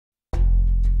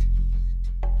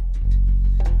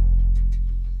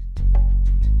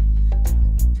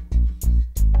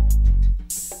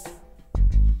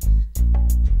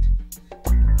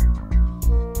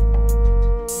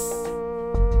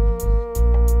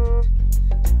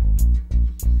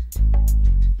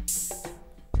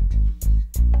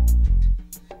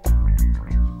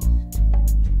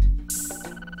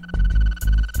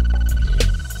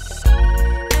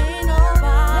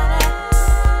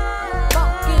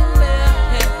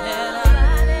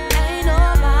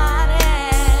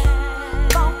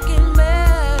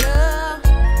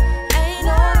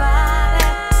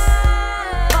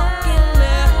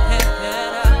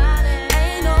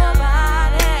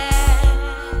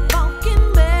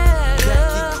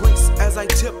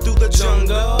tip through the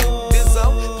jungle.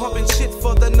 Dizzo, pumping shit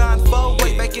for the 9-4.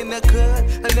 Way back in the cut,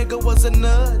 a nigga was a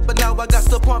nut. But now I got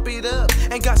to pump it up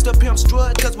and got to pimp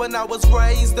strut. Cause when I was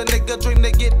raised, the nigga dream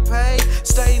to get paid.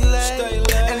 Stay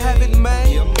late and have it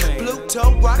made.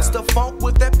 Pluto rocks the funk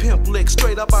with that pimp lick.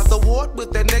 Straight up out the ward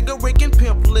with that nigga Rick and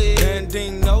pimp lick.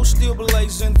 Bandino still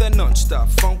blazing, that non-stop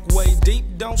funk way deep,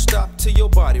 don't stop till your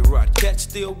body rot. Cat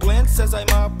still glance as I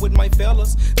mob with my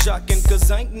fellas, jockin'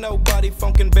 cause ain't nobody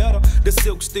funkin' better. The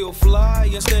silk still fly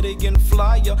instead of getting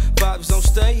flyer. Vibes don't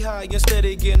stay high instead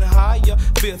of getting higher.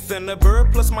 Fifth and the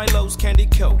bird plus my lows candy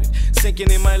coated.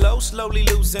 Sinking in my low, slowly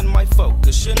losing my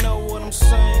focus. You know what I'm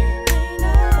saying?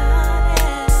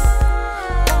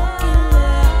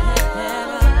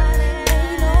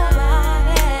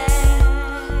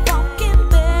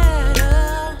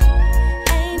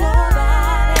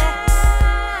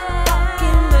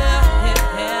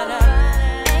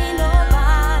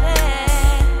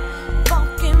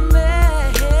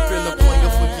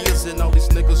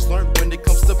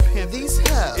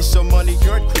 It's your money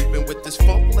you're creeping with this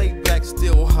funk laid back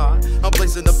still high. I'm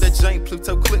blazing up that Jane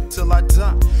Pluto click till I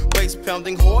die. Bass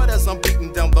pounding hard as I'm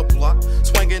beating down the block.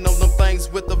 Swinging on them things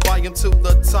with the volume to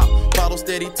the top. Bottle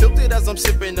steady tilted as I'm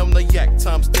sipping on the yak.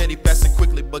 Time steady passing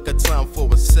quickly but got time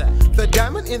for a sack. The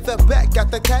diamond in the back got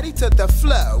the caddy to the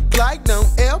flow. Gliding on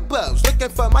elbows, looking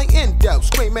for my endo.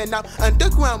 Screaming out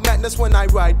underground madness when I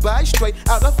ride by. Straight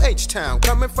out of H-Town,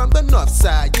 coming from the north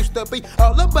side. Used to be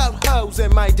all about hoes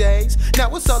in my days.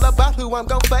 Now it's all about who I'm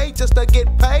gon' fade just to get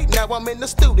paid. Now I'm in the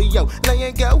studio,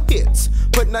 laying go hits,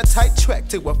 putting a tight track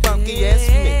to a funky ass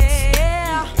mix.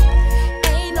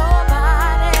 Ain't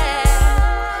nobody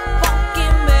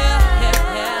funkin'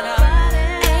 better.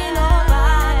 Ain't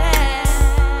nobody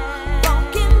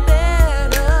funkin'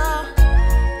 better.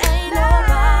 Ain't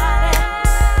nobody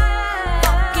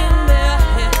funkin'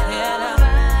 better.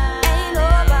 Ain't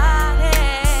nobody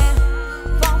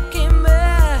funkin'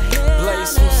 better. Blaze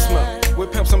some smoke with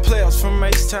pimps and players from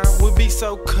H-Town. We be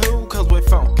so cool cause we're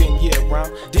funkin' year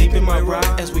round. Deep in my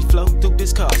ride as we float through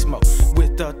this cosmos.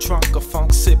 With a trunk of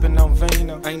funk sippin' on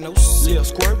Vino. Ain't no lil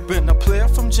squirt, been a player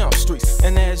from Jump Streets.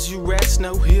 And as you rats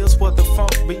know, here's what the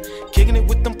funk be. Kicking it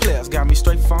with them players, got me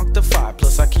straight funkified.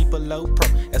 Plus I keep a low pro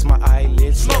as my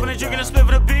eyelids smoking and drinking and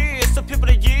spliffing the beer. It's the pimp of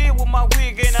the year with my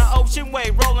wig in an ocean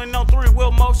wave. Rolling on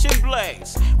 3-wheel motion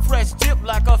blades. Fresh tip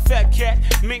like a fat cat.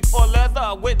 Mink or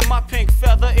leather with my pink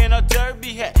feather in a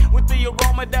derby hat. With the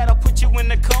aroma that'll put you in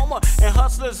the coma. And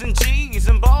hustlers and G's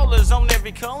and ballers on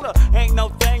every corner. Ain't no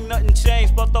thing, nothing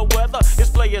changed but the weather. It's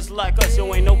players like us,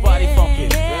 so ain't nobody funkin'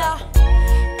 better.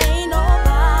 Ain't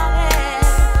nobody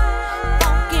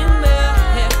funkin'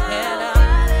 better.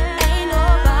 Ain't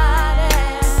nobody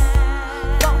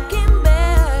funkin'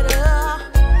 better.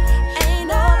 Ain't nobody funkin' better. Ain't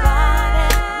nobody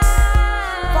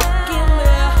funkin'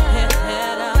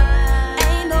 better.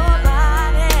 Ain't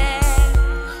nobody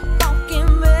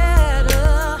funkin' better. Ain't nobody funkin'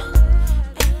 better.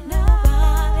 Ain't nobody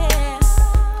funkin'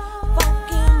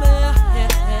 better.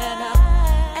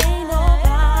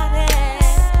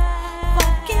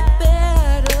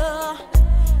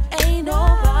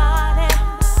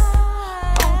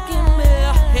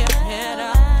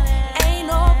 Ain't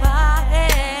nobody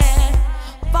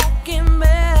funkin'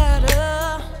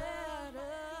 better.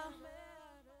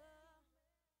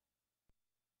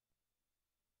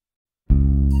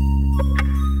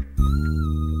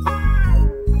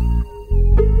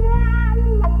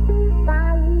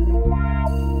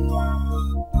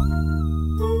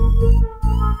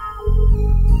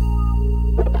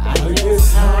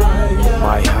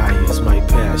 My high is my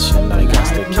passion, I got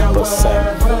to keep a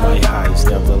sack. My high is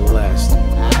never last.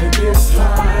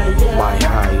 My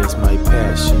high is my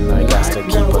passion, I got to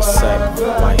keep a sack.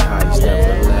 My high is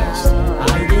never last.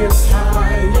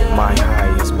 My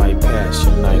high is my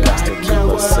passion, I got to keep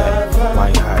a sack.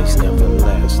 My high is never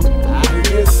last.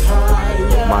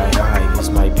 My high is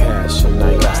my passion,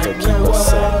 I got to keep a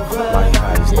sack. My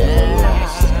high is never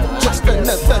last. Just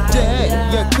another day,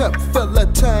 your cup full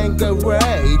of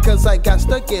Tanqueray. Cause I got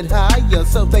to get higher,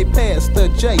 so they passed the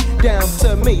J down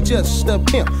to me, just a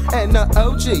pimp and a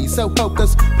OG. So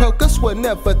hocus pocus will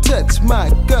never touch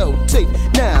my goatee.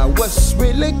 Now what's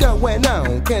really going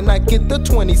on? Can I get the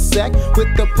 20 sack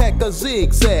with a pack of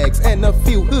zigzags and a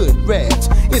few hood rats?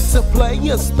 It's a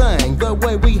player's thing, the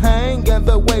way we hang and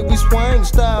the way we swing.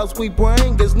 Styles we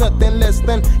bring is nothing less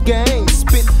than gang.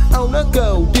 Spit on a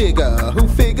gold digger who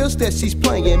figures that she's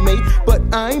playing me, but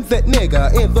I'm that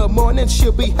nigga. In the morning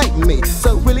she'll be hating me.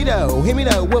 So really though, hear me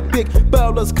though, what big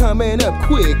ballers coming up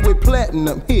quick with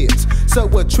platinum hits. So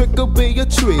a trick'll be a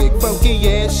trick, funky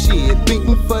ass shit,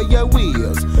 beating for your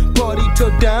ears. Party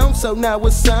till down, so now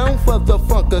it's on for the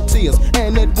funketeers.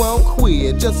 And it won't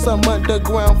quit, just some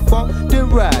underground funk to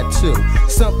ride to.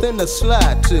 Something to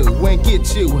slide to and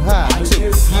get you high to.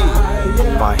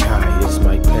 Yeah. My high is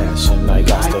my passion, I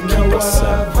got to keep it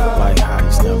set. My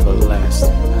highs never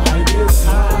last.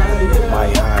 My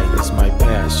high is my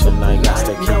passion, I got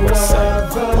to keep it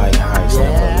set. My highs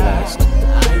never last.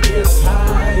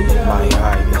 My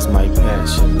high is my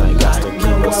passion, I got to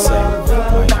keep it set.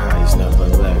 My highs never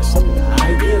last.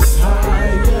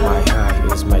 My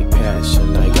high is my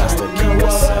passion, I got to keep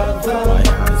it set. My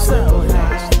highs never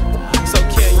last. So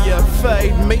can you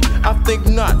fade me? I think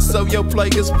not, so your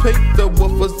players peak. The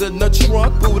woofers in the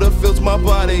trunk, Buddha fills my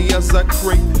body as I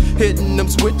creep. Hitting them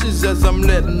switches as I'm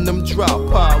letting them drop.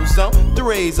 Pause on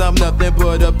threes, I'm nothing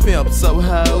but a pimp, so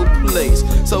hold please.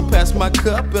 So pass my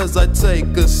cup as I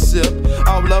take a sip.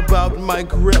 All about my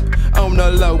grip on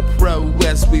the low pro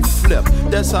as we flip.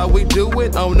 That's how we do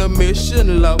it on a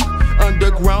mission low.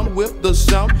 Underground with the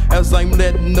sound as I'm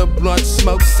letting the blunt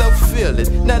smoke. So feel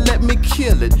it, now let me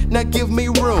kill it. Now give me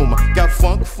room. Got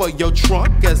funk for your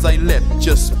trunk as I let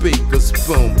your speakers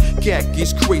boom.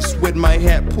 Khakis crease with my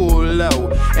hat pulled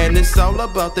low. And it's all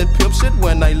about that pimp shit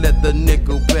when I let the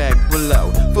nickel bag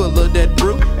below. Full of that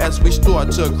brew as we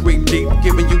start to creep deep.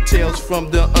 Giving you tales from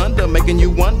the under, making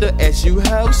you wonder as you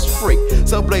house freak.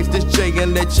 So blaze this J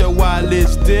and let your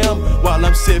eyelids dim while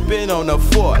I'm sipping on a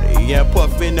 40 and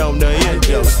puffing on the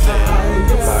endo stem.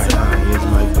 My high is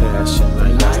my passion,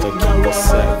 I got to keep it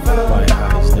set. My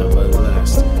highs never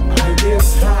last. My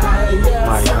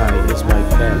high is my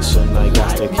passion, I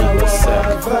got to keep it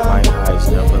set. My highs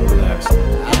never last. My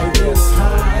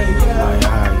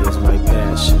high is my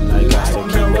passion, I got to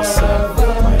keep it set.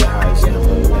 My highs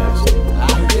never last.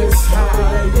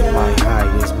 My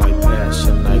high is my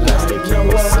passion, I got to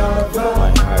keep it set. My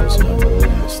highs never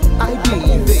last. I be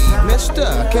the Mr.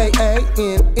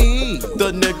 K-A-N-E,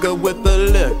 the nigga with the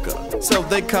liquor, so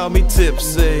they call me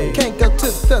tipsy. can't go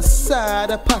to the side,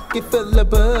 a pocket full of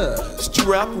buzz.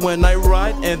 Strapped when I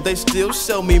write and they still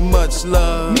show me much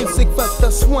love. Music for the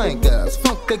swingers,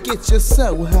 funk to get you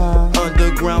so high.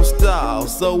 Underground style,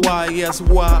 so why ask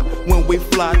why when we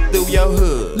fly through your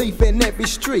hood? Leaving every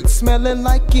street smelling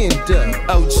like endo.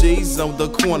 OG's on the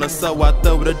corner, so I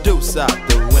throw the deuce out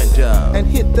the window. And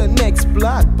hit the next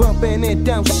block, bumping it,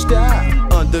 don't stop.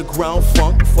 Underground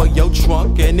funk for your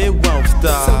trunk and it won't So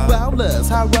stop. ballers,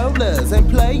 high rollers, and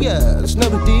players, know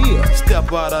the deal.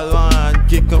 Step out of line,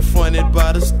 get confronted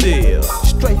by the steel.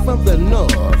 Straight from the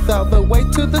north, all the way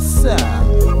to the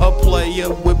south. A player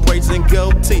with braids and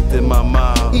gold teeth in my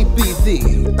mouth. It be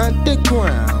the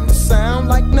underground, sound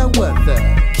like no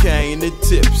other. Cane and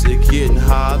tipsy, getting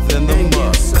higher than the And get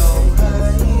mud. so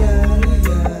high,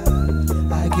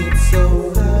 I get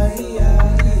so high,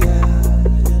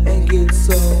 and get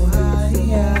so high,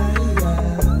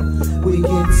 we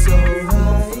get so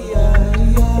high,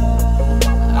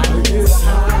 I get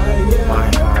high. My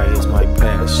high is my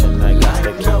passion, I got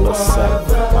to keep it set.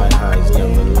 My highs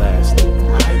never last.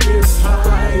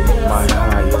 My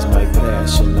high is my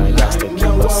passion, I got to keep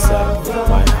it set.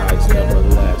 My highs never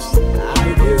last.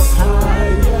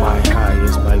 My high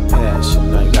is my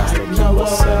passion, I got to keep it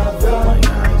set. My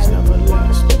highs never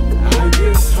last.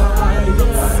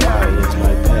 My high is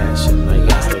my passion, I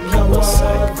got to keep it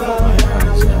set. My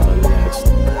highs never last.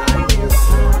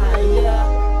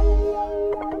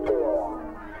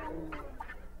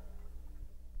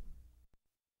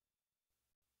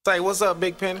 Say, what's up,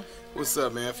 Big Penny? What's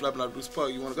up, man? Flapping out Bruce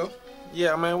Park. You wanna go?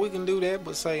 Yeah, man, we can do that,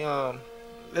 but say,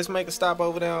 let's make a stop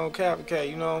over there on Cavalcade,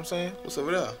 you know what I'm saying? What's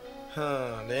over there?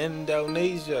 The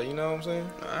Indonesia, you know what I'm saying?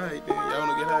 Alright, then. Y'all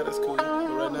wanna get high? That's cool. But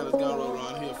right now, let's go roll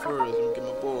around here first and get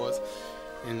my boys.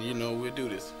 And, you know, we'll do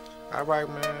this. All right,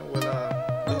 man,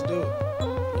 well, let's do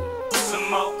it. Some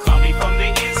more call me from the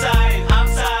inside and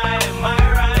outside. Am I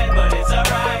right? But it's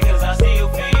alright, cause I still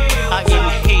feel I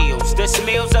inhale the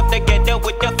smells of the ghetto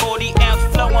with the 40 ounce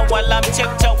flowing while I'm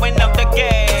tiptoeing up the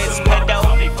gas pedal.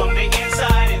 Call me from the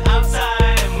inside and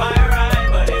outside. Am I right?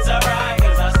 But it's alright,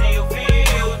 cause I still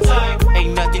feel tight.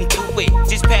 Ain't nothing to it,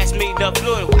 just pass me the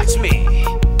fluid, watch me.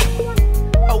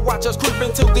 Oh, watch us creep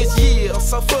into this year.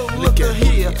 So fool, look at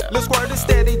here. Let's squirt it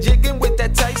steady, jigging with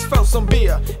that taste for some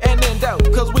beer and endo.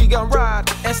 Cause we gon' ride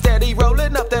and steady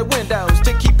rolling up their windows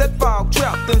to keep that fog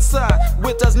trapped inside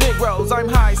with us Negroes. I'm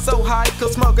high, so high,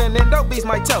 cause smoking endo be's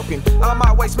my token. I'm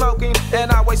always smoking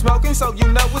and always smoking, so you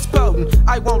know it's potent.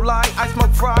 I won't lie, I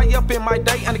smoke fry up in my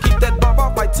day and to keep that bump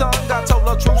off my tongue. I told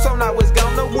the truth, so now it's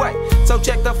gone away. So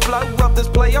check the flow of this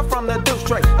player from the deuce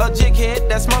tray. A jig head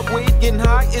that smoke weed, getting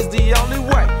high is the only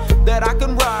way that I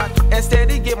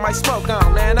my smoke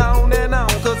on and on and on.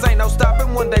 Cause ain't no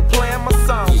stopping when they playing my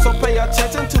song. So pay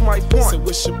attention to my point. So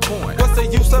what's your point? What's the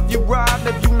use of you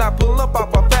riding if you not pull up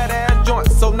off a fat ass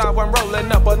joint? So now I'm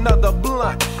rolling up another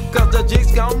blunt. Cause the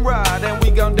G's gon' ride and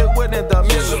we gon' do it in the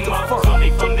midst of the fun.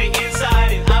 Coming from the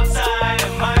inside and outside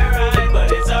of my ride,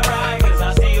 but it's alright cause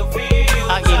I still feel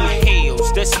I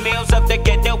inhales the smells of the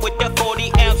ghetto with the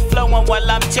 40-ounce flowing while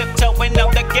I'm tiptoeing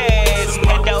on the gas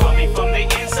pedal. Coming from the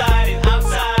inside and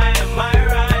outside of my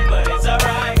ride, but it's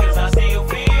alright cause I still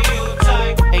feel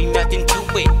tight. Ain't nothing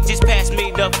to it, just pass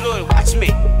me the fluid, watch me.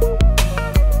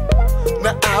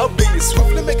 Now I'll be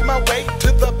swiftly making my way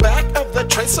to the back of the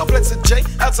tray. So blessed J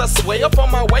as I sway up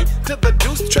on my way to the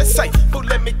deuce tray. Say, who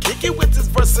let me kick it with this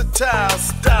versatile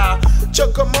style?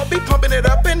 Chocomo be pumping it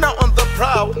up and not on the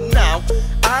prowl. Now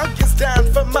I'll get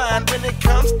down for mine when it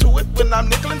comes to it when I'm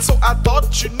nickeling. So I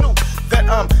thought you knew that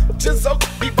Jizzo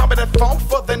be bumping that phone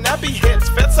for the nappy heads.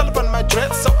 Feds all up on my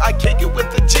dreads, so I kick it with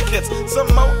the jig hits. Some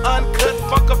more uncut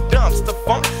funk of dumps, the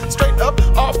funk straight up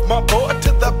off my board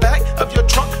to the back of your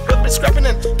trunk. We'll be scrapping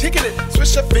and kicking it,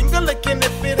 swish your finger licking.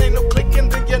 If it ain't no clicking,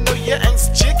 then you know you ain't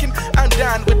chicken. I'm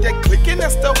down with that clicking,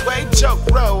 that's the way joke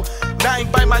roll.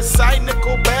 9 by my side,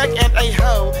 nickel bag and a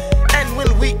hoe. And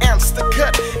when we amps the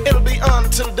cut, it'll be on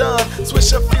till dawn.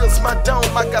 Swisher feels my dome,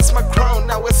 I got my crown,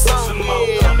 now it's on. Some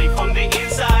more coming from the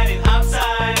inside and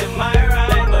outside of my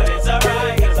ride, but it's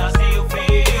alright cause I still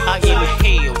feel I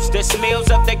inhales the smells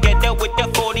of the ghetto with the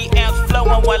 40-ounce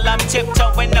flowing while I'm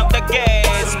tiptoeing on the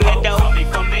gas pedal. Coming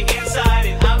from the inside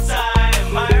and outside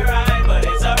of my ride, but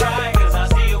it's alright cause I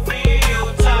still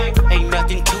feel tight. Ain't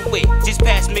nothing to it, just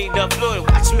pass me the fluid,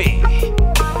 watch me.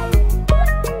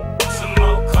 Some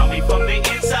more coming from the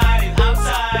inside and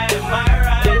outside of my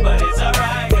ride, but it's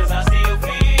alright cause I still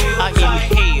feel I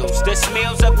inhales the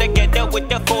smells of the ghetto with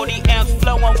the 40-ounce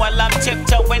flowing while I'm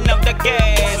tiptoeing on the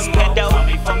gas pedal.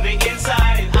 Coming from the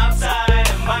inside and outside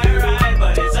of my ride,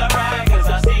 but it's alright cause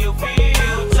I still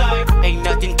feel tight. Ain't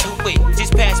nothing to it,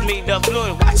 just pass me the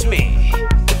fluid, watch me.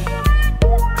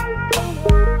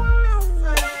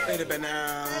 Baby,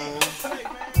 now.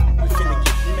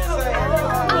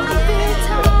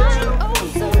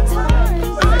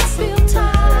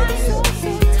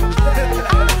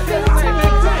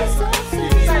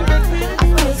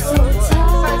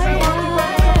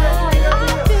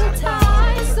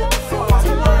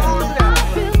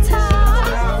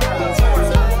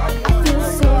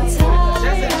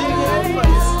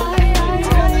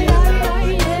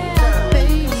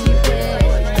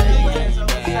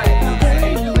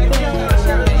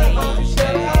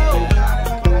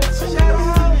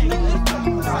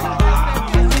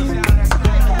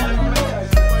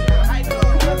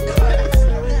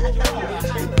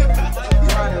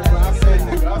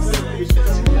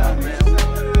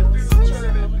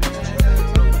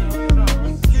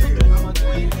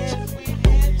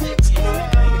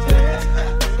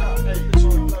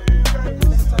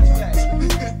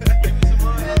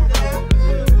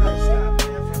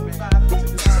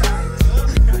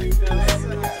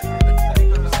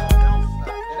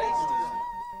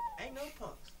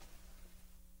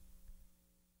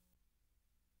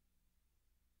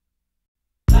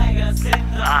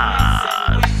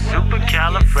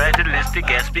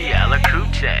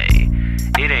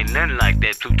 It ain't nothing like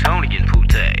that Plutonian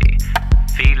Ballers.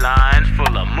 Felines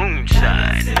full of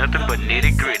moonshine, nothing but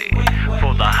nitty gritty.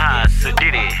 For the high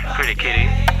acidity, pretty kitty.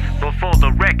 But for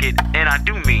the record, and I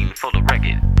do mean for the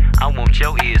record, I want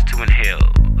your ears to inhale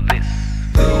this.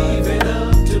 Leave it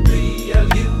up to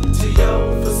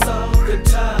P.O.O.F for some good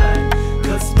time.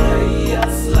 Cause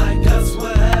players like us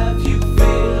will have you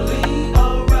feeling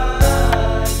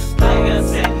alright.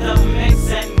 Players in the mix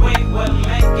and we will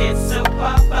make it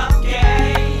super funky.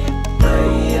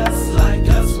 Players like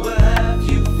us will have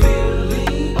you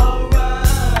feeling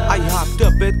alright. I hopped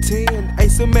up at 10,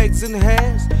 ate some eggs and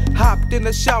hash. Hopped in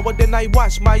the shower, then I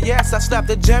washed my ass. I slapped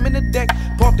the jam in the deck,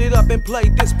 pumped it up and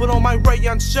played this. Put on my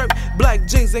rayon shirt, black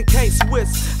jeans and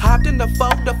K-Swiss. Hopped in the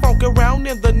Phonk around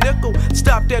in the nickel.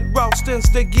 Stopped at Ralston's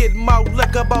to get more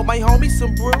liquor. Bought my homie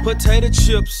some brew, Potato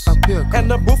chips,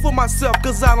 and a brew for myself,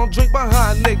 cause I don't drink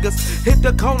behind niggas. Hit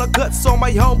the corner cuts on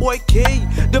my homeboy Key.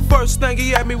 The first thing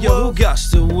he had me was, yo, who got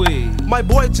the weed? my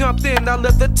boy jumped in, I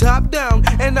left the top down.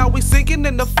 And now we sinking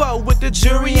in the foe with the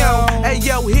jury on. Hey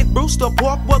yo, hit Brewster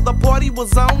Park where the party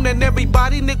was on. And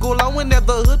everybody nickel on when the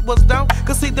hood was down.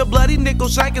 Cause see the bloody nickel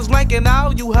shank is lanking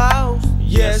all you hoes.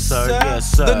 Yes sir,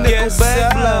 yes sir. The nickel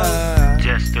Bag Blo.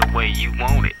 Just the way you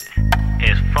want it.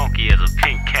 As funky as a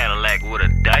pink Cadillac with a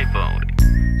diaper on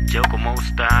it. Giacomo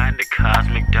Stein, the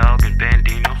Cosmic Dog, and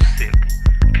Bandino Silk.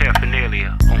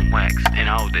 Paraphernalia on wax and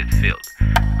all that filth.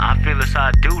 I feel it's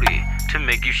our duty to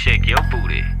make you shake your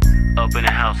booty up in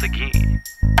the house again.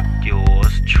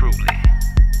 Yours truly.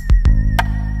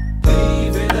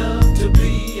 Leave it up to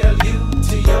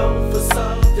P.O.O.F for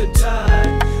something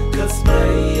tight. Cause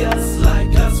players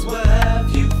like us will have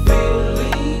you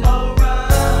feeling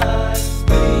alright.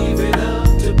 Leave it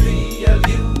up to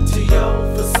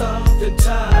P.O.O.F for something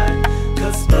tight.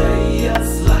 Cause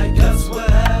players like us will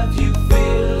have you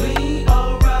feeling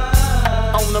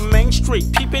alright. On the main street,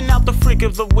 peeping out the freak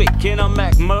of the week in a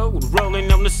Mac mode,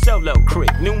 rolling on the solo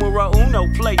creek. Numero uno,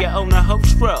 player on the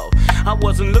host row. I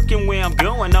wasn't looking where I'm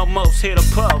going, almost hit a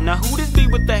pole. Now who this be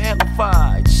with the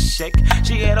hellified shake?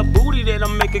 She had a booty that'll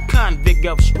make a convict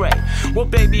go straight. Well,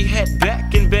 baby head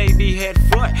back and baby head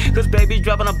front, cause baby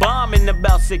dropping a bomb in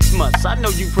about 6 months. I know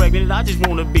you pregnant, I just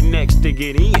wanna be next to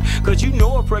get in, cause you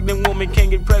know a pregnant woman can't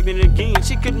get pregnant again.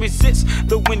 She couldn't resist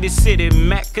the Windy City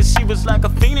Mac, cause she was like a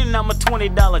fiend and I'm a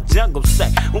 $20 jungle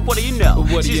sack. Well, what do you know?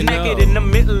 She's naked in the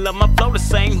middle of my flow, the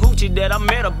same hoochie that I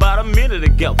met about a minute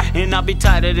ago. And I'll be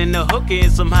tighter than the hooker in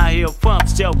some high heel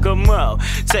pumps. Yo, come on,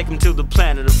 take him to the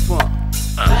planet of funk.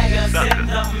 Sucker,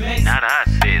 not I,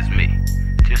 says me.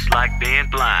 Just like being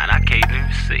blind, I can't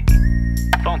even see.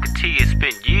 Phonkin T has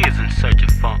spent years in search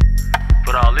of funk,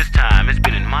 but all this time it's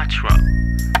been in my trunk.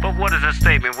 But what is a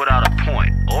statement without a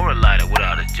point, or a lighter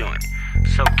without a joint?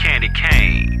 So Candy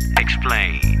Cane,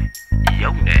 explain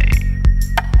your name.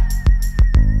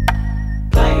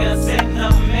 Players in the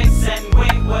mix and we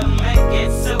will make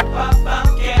it super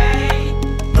funky.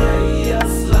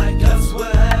 Players like us will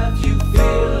have you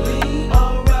feeling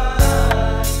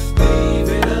alright. Leave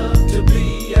it up to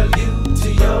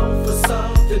P.O.O.F for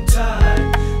something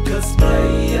tight. Cause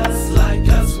players like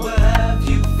us will have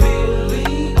you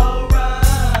feeling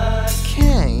alright.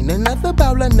 Kane, another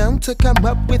bowler known to come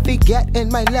up with the gat in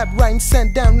my lap, rhyme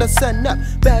send down the sun up.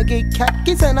 Baggy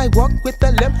khakis and I walk with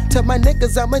the limp. To my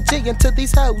niggas I'm a G and to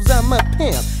these hoes I'm a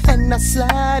pimp. And I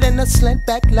slide in a slant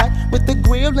back light with the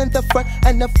grill in the front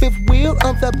and the fifth wheel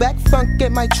on the back. Funk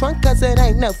in my trunk cause it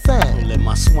ain't no fun. Let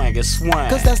my swagger swing,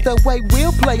 cause that's the way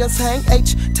real players hang.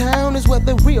 H-Town is where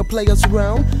the real players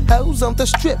roam. Hoes on the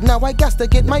strip, now I got to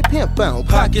get my pimp on.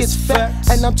 Pockets fat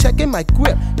and I'm checking my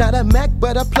grip. Not a Mac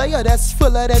but a player that's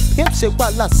full of that pimp shit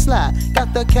while I slide.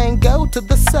 Got the cane go to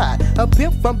the side. A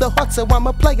pimp from the heart, so I'm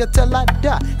a player till I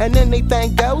die. And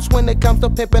anything goes when it comes to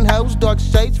pimping hoes. Dark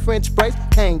shades, French braids,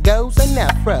 cane goes and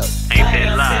afro. Ain't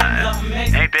that live?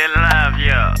 Ain't that live,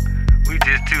 y'all? We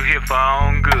just too here for our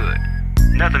own good.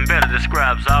 Nothing better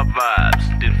describes our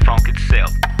vibes than funk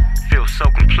itself. Feels so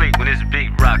complete when this beat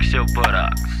rocks your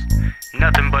buttocks.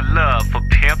 Nothing but love for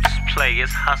pimps,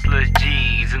 players, hustlers,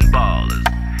 G's, and ballers.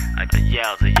 Like a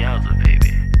yowza yowza,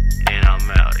 baby. And I'm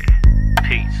outie.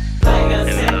 Peace.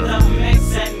 Players in the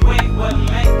mix and we will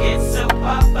make it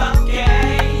super funky.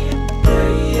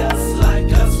 Players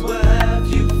like us will have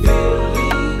you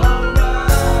feeling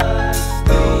alright.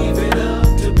 Leave it up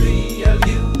to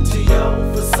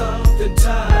P.O.O.F for something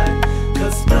tight.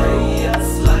 Cause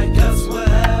players like us will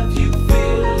have you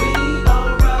feeling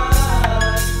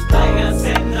alright. Players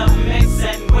in the mix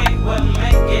and we will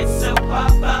make it super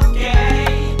funky.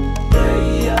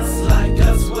 Players like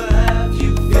us will have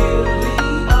you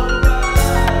feeling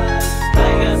alright.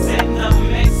 Players in the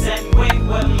mix and we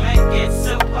will make it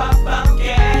super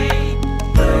funky.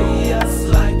 Players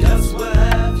like us will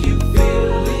have you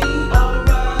feeling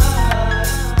alright.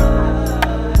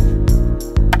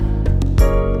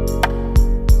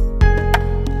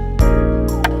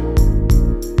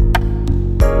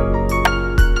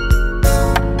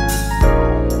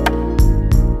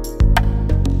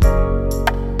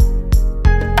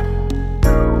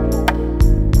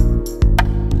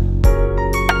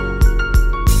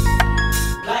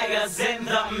 Players in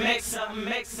the mix,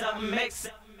 mix,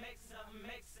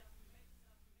 mix.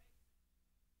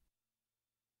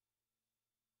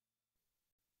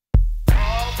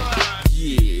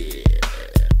 Yeah.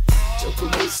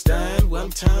 Joker Stein, one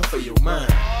time for your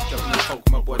mind. Jumping the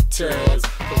funk, my boy Taz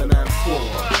for the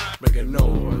 9-4. Make a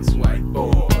noise, white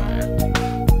boy.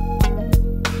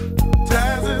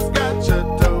 Taz has got your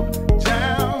dope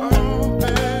jam,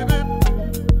 baby.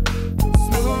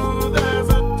 Smooth as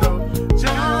a dope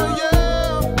jam,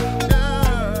 yeah, yeah.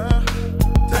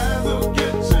 Taz will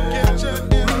get you in the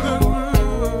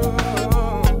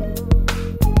room.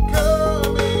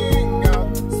 Coming out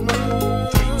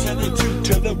smooth. 3 to the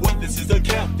 2 to the 1, this is a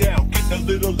countdown. Getting a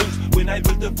little loose when I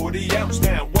put the 40 ounce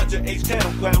down. Watch your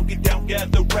H-Town clown, get down,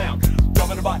 gather round.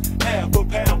 Dropping about half a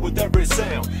pound with every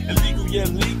sound. Illegal, yeah,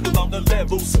 legal on the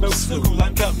level. smooth. The rule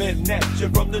I'm coming at you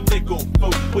from the nickel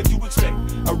food. What you expect?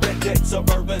 A redneck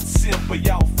suburban simp, but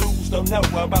y'all fools don't know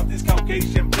about this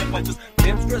Caucasian pimp. I just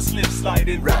hamster slip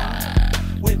sliding right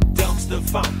with dumpster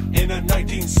funk in a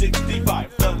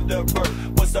 1965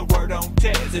 Thunderbird. What's the word on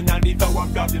Taz? In 94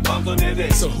 I'm dropping bombs on that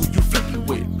ass. So who you flipping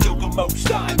with? Mo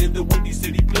shine in the Windy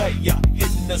City Playa,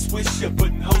 hitting a swisher,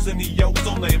 putting hoes in the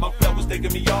ozone. My flow was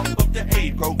taking me off of the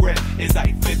A program as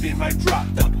I flipping my drop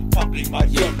top, pumping my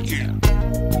Phonkin.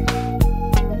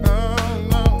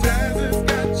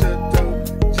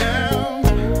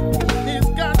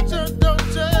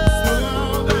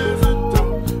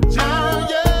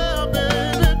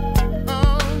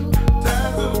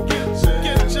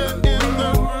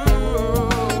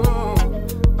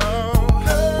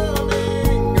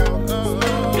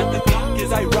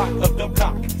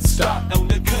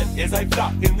 As I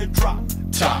flop in the drop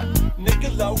top,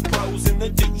 Niccolo pros in the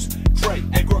deuce, Trey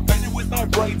aggravated with my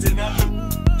brains in a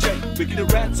hoop. Jay, picking the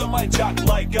rats on my jock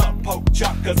like a poke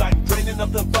chop, cause I'm draining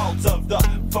up the vaults of the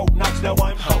folk knocks. Now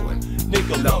I'm hoeing,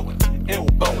 Nickeloing,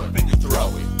 elbowing, finger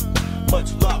throwing.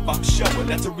 Much love I'm showing,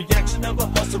 that's a reaction of a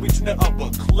hustler reaching the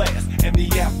upper class. And the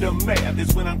aftermath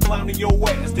is when I'm clowning your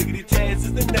ass. Diggity Taz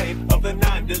is the name of the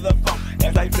 9 to the phone.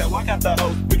 As I flow, I got the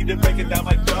hose, breaking and breaking down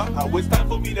my door. Oh, it's time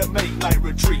for me to make my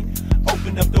retreat.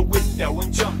 Open up the window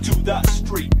and jump to the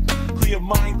street. Clear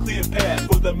mind, clear path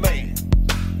for the man.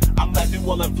 I'm laughing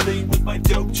while I'm fleeing with my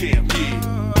dope jam, yeah.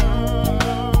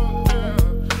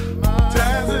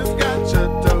 Taz has got your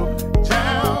dope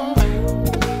jam.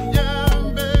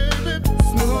 Yeah, baby,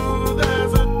 smooth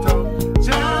as a dope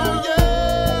jam. Yeah,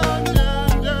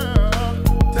 yeah,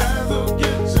 yeah. Taz will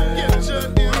get you in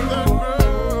the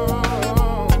groove.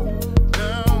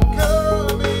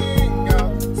 Coming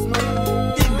out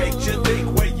smooth. It makes you think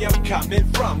where you're coming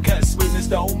from, cause sweetness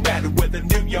don't matter whether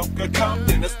New York or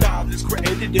Compton. A style is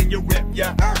created and you rep you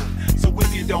earn. So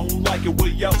if you don't like it, well,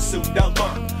 you'll soon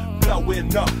learn.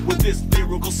 Blowing up with this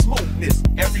lyrical smoothness.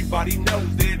 Everybody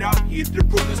knows that I'm here to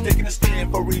prove it's taking a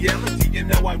stand for reality, and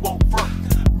now I won't front.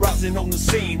 Rising on the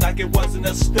scene like it wasn't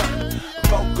a stunt.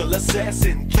 Vocal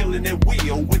assassin, killing it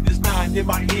wheel. With this 9 in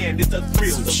my hand, it's a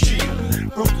thrill, so chill.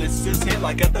 Ruthless is here,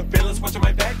 I got the balance, watching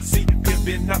my backseat.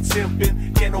 Pimpin', not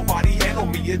simpin', can't nobody handle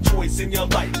me. A choice in your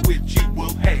life which you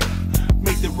will have.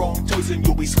 Make the wrong choice and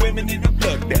you'll be swimming in the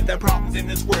blood bath. There are problems in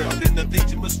this world and the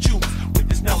things you must choose. With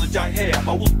this knowledge I have,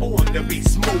 I was born to be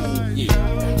smooth.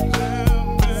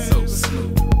 Yeah, so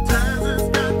smooth. Taz has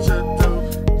got your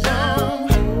dope jam.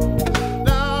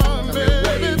 Now,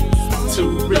 baby, Too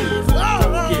real.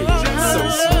 Yeah, so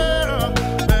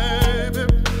smooth. baby,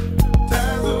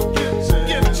 Taz will get you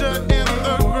in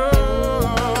the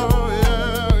groove.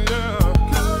 Yeah, yeah.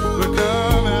 We're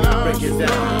coming out. Break it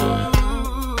down.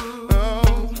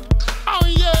 Oh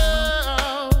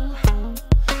yeah.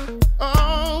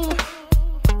 Oh.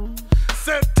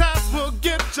 Said Taz will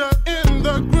get you in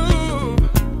the groove.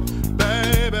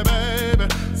 Baby, baby.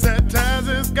 Said Taz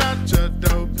has got your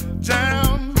dope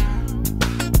jam.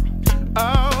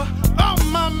 Oh, oh,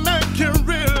 my man can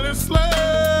really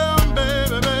slam.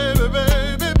 Baby, baby,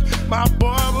 baby. My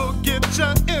boy will get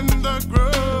you in the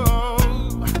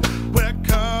groove. We're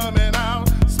coming out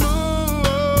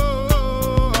smooth.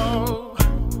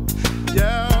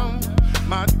 Yeah,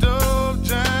 my dope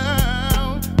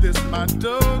jam. This my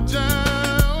dope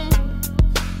jam.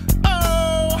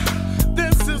 Oh,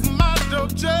 this is my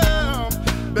dope jam.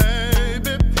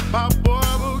 Baby, my boy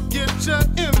will get you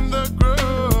in the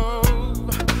groove.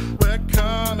 We're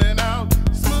coming out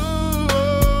smooth.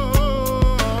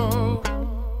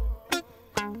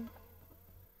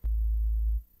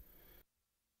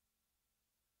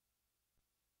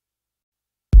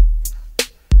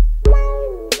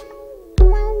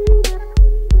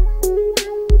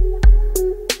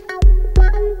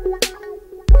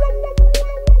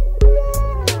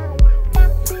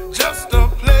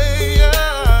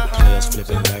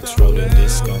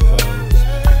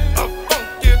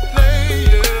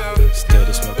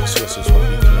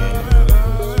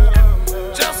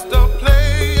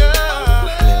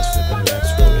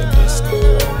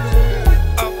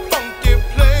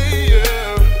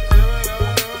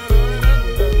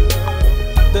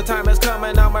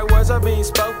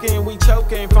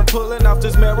 from pulling off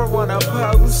this marijuana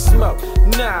potent smoke.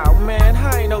 Nah, man,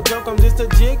 I ain't no joke, I'm just a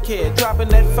jig kid, dropping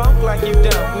that funk like you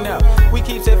don't know. We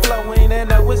keeps it flowing and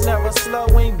no, it's never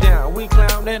slowing down. We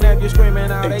clown and have you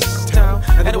screaming out H-Town.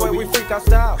 And the way we freak our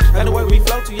style, and the way we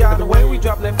flow to y'all, and the way we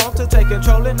drop that funk to take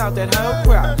control and out that whole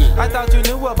crowd. I thought you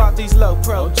knew about these low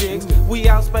pro jigs. We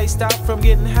out spaced out from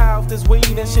getting high off this weed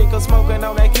and shit, cause smoking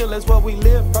on that killer's what we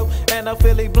live for. And a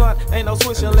Philly blunt, ain't no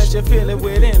switch unless you feel it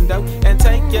within though. And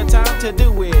take your time to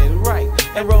do it right,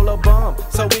 and roll a bomb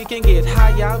so we can get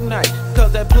high all night.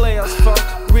 Cause that player's funk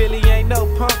really ain't no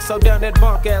punk, so down that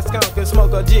bunk ass skunk and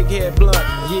smoke a jig head blunt,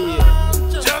 yeah.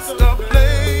 Just a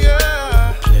player.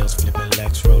 Players flipping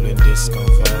legs, rolling disco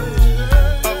foes.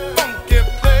 A funky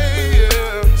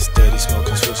player. Steady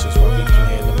smoking switches while we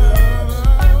playing the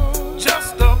mouse.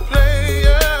 Just a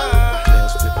player.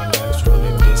 Players flipping legs,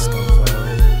 rolling disco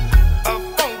foes. A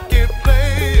funky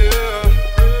player.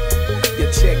 You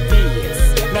check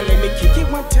this. Now let me kick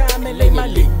it one time and lay my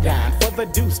lick down for the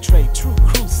deuce trade. True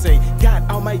crusade, got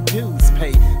all my dues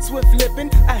paid. Swift flipping,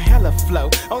 a hella flow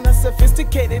on a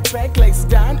sophisticated track. Laced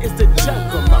down is the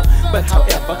jungle mode. But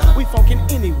however, we funkin'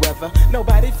 any weather.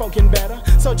 Nobody funkin' better.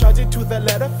 So charge it to the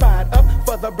letter. Fired up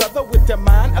for the brother with the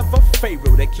mind of a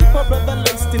pharaoh to keep a brother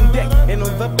laced in deck and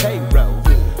on the payroll.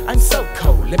 I'm so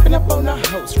cold, lippin' up on a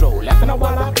host roll, laughing at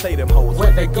while I play them hoes.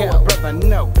 Where they go, brother,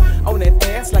 no. On that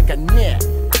ass like a net.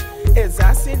 As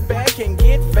I sit back and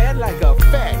get fat like a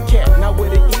fat cat. Not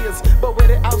what it is, but what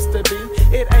it ought to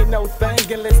be. It ain't no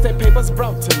thing unless that paper's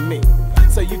brought to me.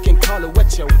 So you can call it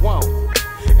what you want.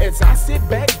 As I sit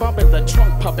back, bumping the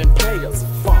trunk, pumping players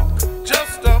funk.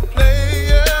 Just a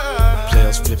player.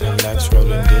 Players flipping legs,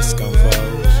 rolling disco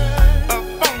foes. A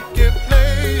funky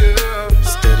player.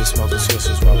 Steady smoking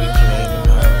switches while we playing the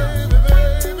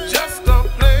mouse. Just a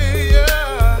player.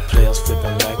 Players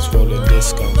flipping legs, rolling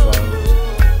disco foes.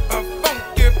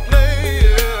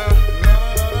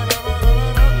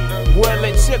 Well,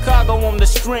 in Chicago, I'm the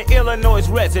strength, Illinois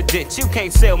resident. You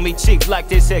can't sell me cheap like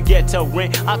this at ghetto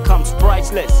rent. I come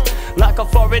priceless, like a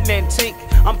foreign antique.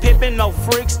 I'm pimping no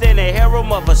freaks, then a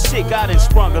harem of a chic. I done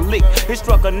sprung a leak, it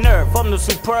struck a nerve from the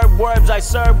superb words I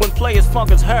serve when players funk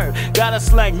is heard. Gotta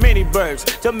slang many birds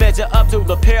to measure up to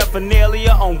the paraphernalia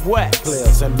on wax.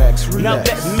 Players and Max relax.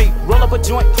 Now let me roll up a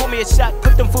joint, pour me a shot,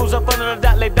 put them fools up under the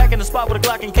dot, lay back in the spot with a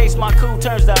Glock in case my cool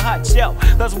turns to hot shell.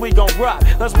 Cause we gon' rock,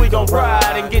 cause we gon'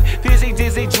 ride and get dizzy,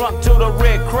 dizzy, drunk till the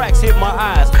red cracks hit my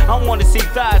eyes. I wanna see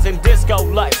thighs and disco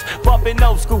lights, bumping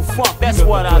old school funk, that's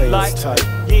what I like.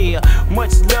 Yeah,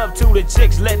 much love to the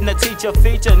chicks, letting the teacher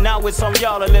feature. Now it's on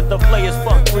y'all to let the players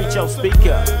funk reach your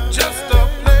speaker. Just a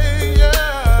player.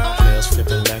 Players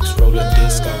flipping legs, rolling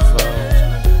disco foes.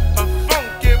 A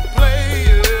funky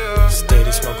player.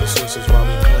 Steady smoking switches while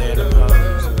we playing the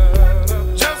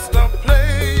mouse. Just a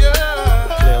player.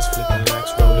 Players flipping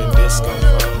legs, rolling disco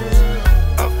foes.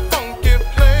 A funky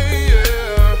player.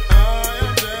 I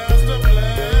am just a player.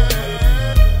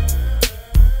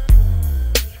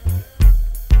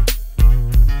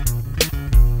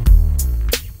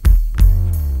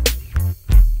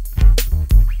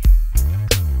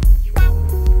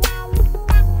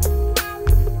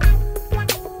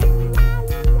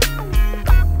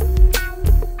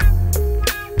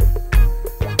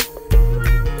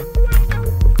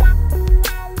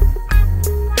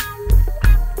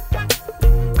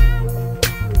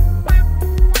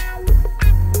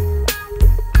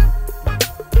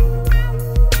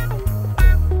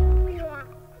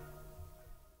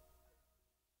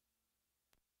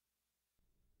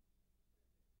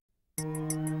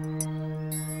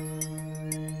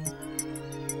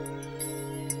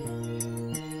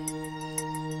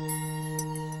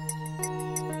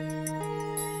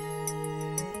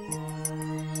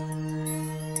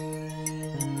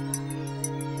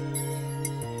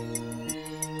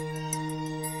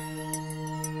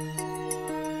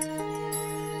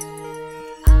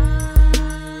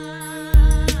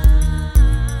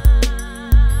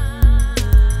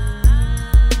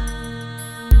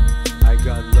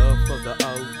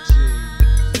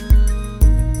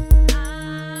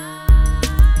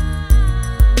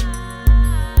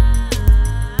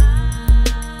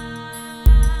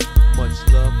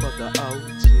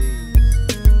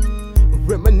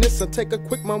 Take a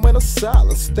quick moment of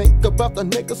silence. Think about the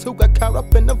niggas who got caught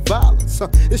up in the violence.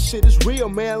 This shit is real,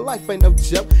 man. Life ain't no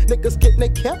joke. Niggas getting their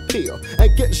cap peeled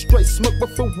and getting straight smoked, but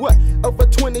for what? Over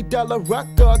 $20 rock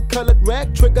guard, colored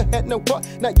rag, trigger had no heart.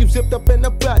 Now you zipped up in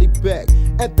a body bag.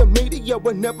 And the media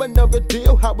will never know the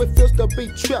deal, how it feels to be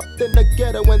trapped in the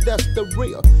ghetto, and that's the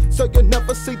real. So you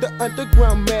never see the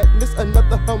underground madness.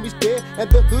 Another homie's dead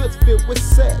and the hood's filled with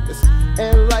sadness.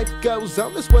 And life goes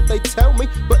on, is what they tell me,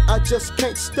 but I just can't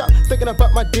can't stop thinking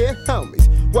about my dead homies.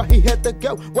 Why he had to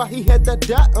go, why he had to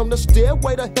die on the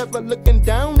stairway to heaven, looking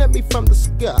down at me from the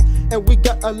sky. And we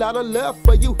got a lot of love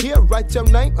for you here. Write your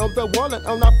name on the wall and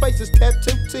on our faces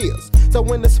tattoo tears. So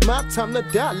when it's my time to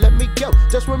die, let me go.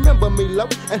 Just remember me, low,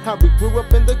 and how we grew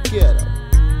up in the ghetto.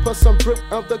 Put some fruit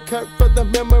on the curb for the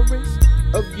memories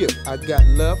of you. I got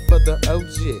love for the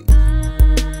OG.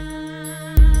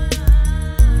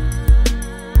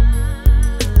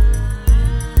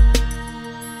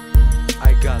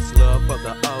 I got love for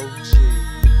the OG.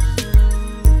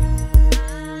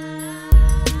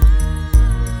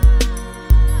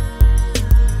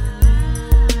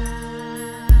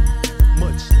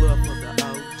 Much love for the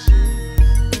OG.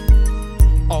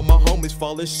 All my homies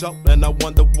falling short, and I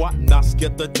wonder why. Not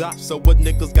scared to die, so what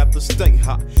niggas got to stay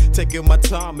hot. Taking my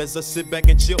time as I sit back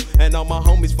and chill, and all my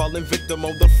homies falling victim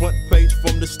on the front page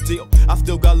from the steal. I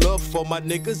still got love for my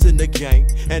niggas in the game,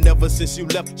 and ever since you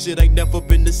left, shit ain't never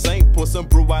been the same. Pour some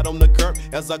brew out on the curb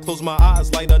as I close my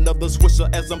eyes, light another swisher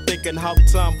as I'm thinking how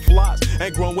time flies.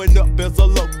 And growing up as a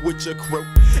loc with your crew,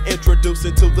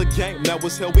 introducing to the game, now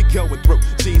it's hell we going through.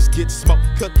 G's get smoked,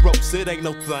 cutthroats, it ain't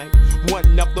no thing.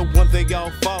 One after one they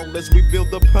all fall as we feel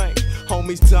the pain.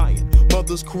 Homies dying,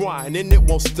 mothers crying, and it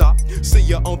won't stop. See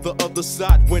ya on the other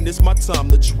side when it's my time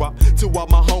to drop. To all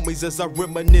my homies as I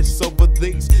reminisce over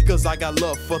these, cause I got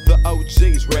love for the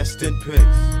OGs, rest in peace.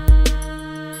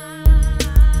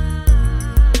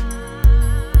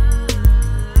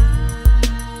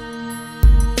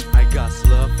 I got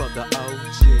love for the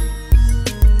OGs.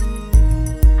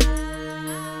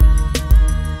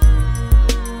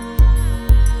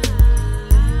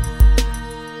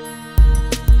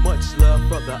 Much love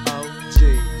for the OGs.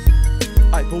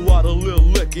 I pour out a little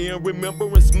liquor in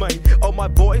remembrance, man. All my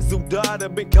boys who died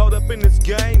have been caught up in this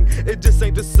game. It just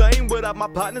ain't the same without my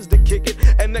partners to kick it.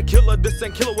 And that killer, this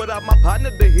ain't killer without my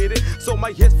partner to hit it. So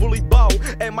my head's fully bald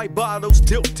and my bottles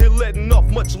tilted, letting off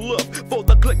much love for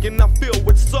the click. And I feel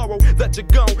with sorrow that you're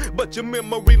gone, but your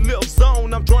memory lives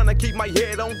on. I'm trying to keep my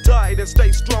head on tight and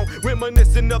stay strong,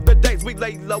 reminiscing of the days we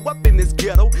laid low up in this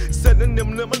ghetto, setting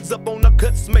them lemons up on the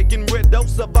cuts, making red dough,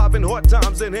 surviving hard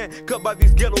times in hand, cut by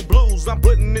these ghetto blues. I'm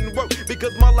putting in work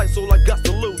because my life's all I got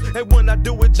to lose. And when I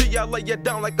do it, G, I lay it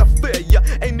down like a failure.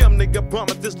 Ain't them nigga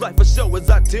promise this life for sure as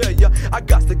I tell ya. I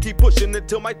got to keep pushing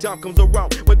until my time comes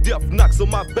around, when death knocks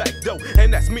on my back door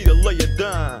and asks me to lay it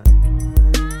down.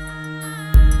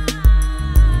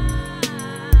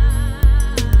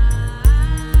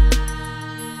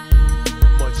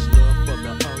 Much love for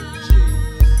the OGs.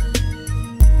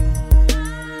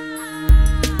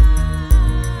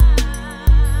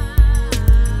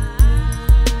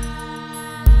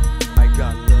 I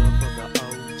got love for the OGs.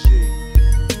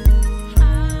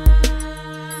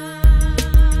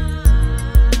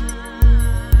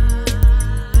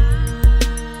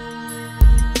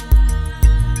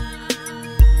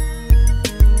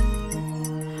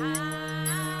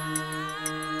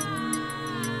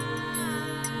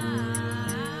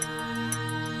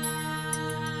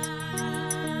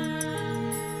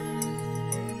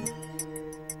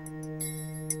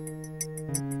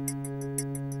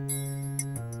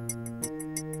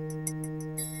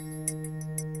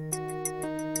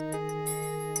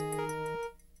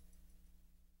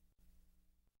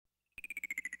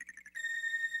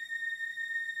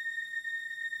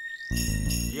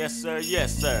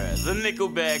 Yes sir, the nickel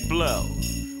bag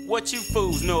blows. What you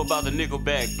fools know about the nickel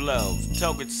bag blows?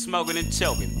 Talking, smoking, and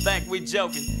choking, think we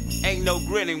joking? Ain't no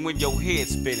grinning when your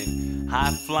head's spinning.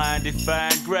 High flying,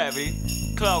 defying gravity,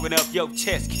 clogging up your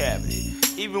chest cavity.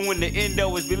 Even when the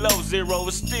endo is below zero,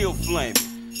 it's still flaming.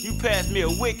 You pass me a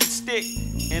wicked stick,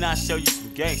 and I show you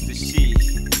some gangster shit.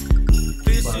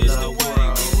 This is the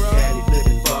way we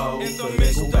roll in the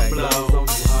midst of blows on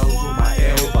the hoes with my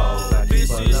elbows.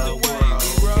 This is the way we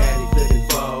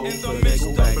roll in the midst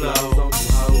of blows on the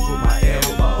hoes with my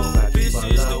elbows. This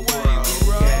is the way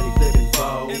we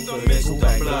roll in the midst of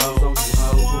blows on the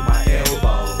hoes with my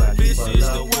elbows. This is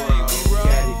the way we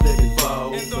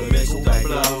roll in the midst of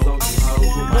blows on the hoes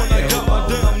with my elbows. When I got my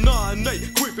damn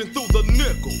 9-8 creeping through the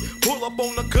nickel, pull up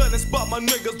on the cut and spot my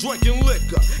niggas drinking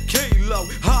liquor. Kilo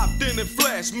hopped in and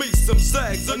flashed me some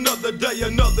sags. Another day,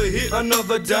 another hit,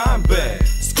 another dime bag.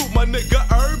 Scoop my nigga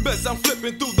herb as I'm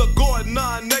flipping through the garden.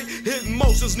 9-8 hitting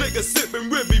motions, nigga sipping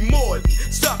Ribby Morton.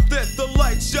 Stopped at the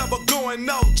light shower going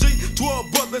OG.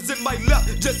 12 brothers in my lap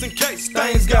just in case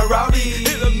things got rowdy.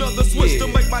 Hit another switch to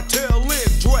make my tail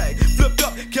end drag. Flipped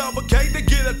up cavalcade to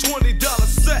get a $20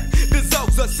 set. This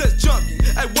Oza says junkie,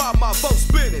 hey why my boat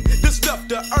spinning? This stuff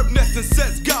the herb nest and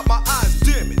sets got my eyes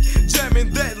dimming. Jamming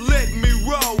that let me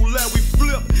roll and we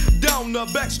flip down the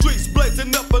back streets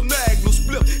blazing up a diagonal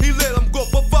split. He let him go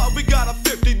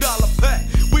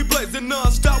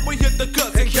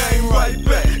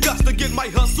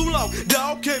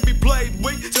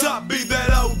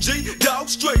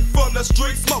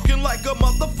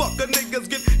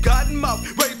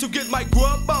get my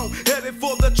grub on, headed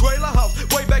for the trailer house.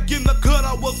 Way back in the cut,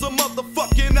 I was a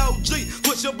motherfucking OG.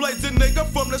 Push a blazing nigga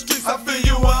from the streets, I feel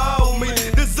you owe me.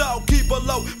 This all keep a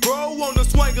low, bro, on the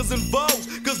swangers and bows.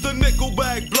 Cause the nickel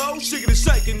bag blow, shiggity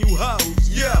shaking you hoes.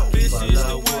 Yo, this is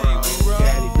the way we roll.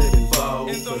 Caddy flipping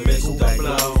foes, in the mix of the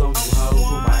blows on you hoes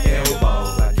with my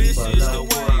elbows. This is the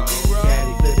way we roll.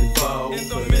 Caddy flipping foes, in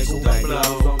the mix of the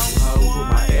blows on you hoes with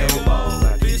my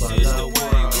elbows. This is the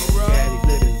way we roll. Caddy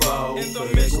flipping foes, in the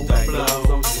mix of the blows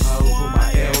on you hoes with my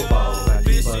elbows.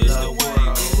 This is the way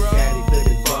we roll. Caddy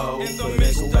flipping foes, in the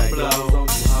mix of the blows on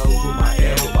you hoes with my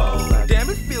elbows. Damn,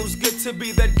 it feels good to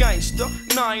be that gangster.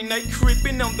 9-8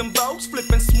 creeping on them boats,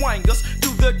 flipping swangers. Do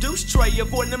the deuce tray,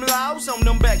 avoiding them lows on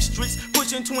them back streets.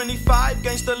 Pushing 25,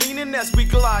 gangster leaning as we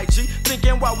glide G.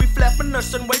 Thinking while we flapping a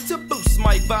certain way to boost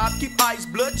my vibe. Keep eyes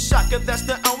bloodshot, cause that's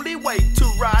the only way to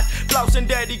ride. Blousing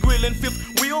daddy grilling,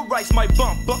 fifth wheel rights my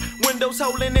bumper. Windows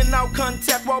holding in out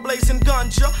contact while blazing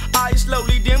ganja. Eyes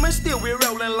slowly dim and still we're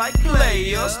rolling like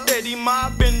players. Steady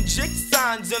mobbing, jig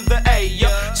signs in the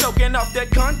air. Choking off that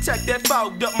contact that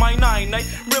fogged up my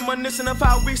 9-8. Reminiscing of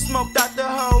how we smoked out the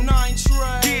whole 9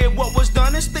 tray. Did what was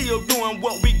done and still doing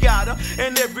what we gotta.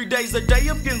 And every day's a day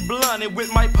of getting blunted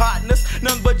with my partners.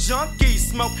 None but junkies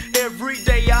smoke every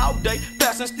day, all day.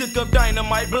 Passing stick of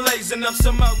dynamite, blazing up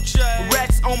some OJ.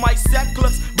 Rats on my sack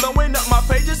clips, blowing up my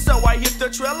pages. So I hit the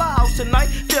trailer house tonight.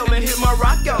 Fell and hit my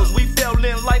rockos. We fell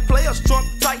in like players, trunk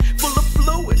tight, full of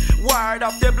fluid. Wired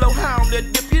off that blowhound,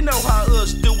 that dip, you know how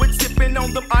us do it. Sipping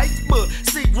on them iceberg,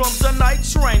 Seagrams a night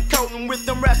train. Coating with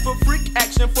them rats for freak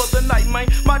action for the night, man.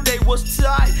 My day was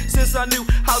tight since I knew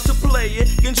how to play it.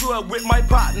 Get drunk with my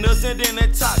partners and then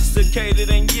intoxicated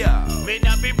and yeah. May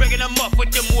not be breaking them up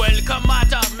with them welcome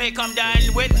out of me. Come down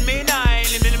with me nine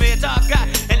in the way talk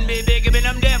and me be giving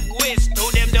them death wish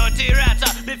to them dirty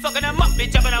rats. Be fucking them up, be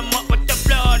chopping them up with the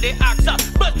bloody axe.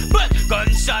 But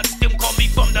gunshots them coming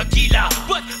from the killer.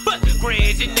 But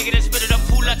crazy nigga that spit it up,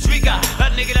 pull a trigger.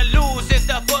 A nigga that lose is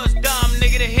the first dumb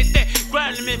nigga that hit that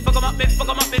grind me. Fuck 'em up, me fuck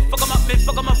 'em up, me fuck 'em up, me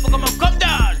fuck 'em up, fuck 'em up. Come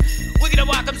down. We gonna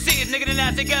walk 'em seas, nigga the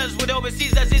nasty girls with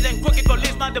overseas disease and crooked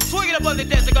police man. Them twigging up on the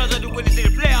desk girls that do when they see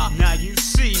the player. Now you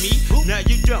see me, now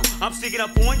you don't. I'm sticking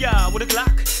up on ya with a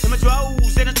Glock in my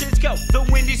drawers and a trench coat. The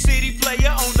Windy City player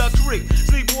on the creek.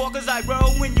 Sleepwalkers I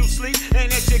roll when you sleep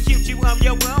and execute you on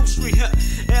your own street.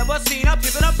 Ever seen a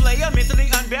pimp and a player mentally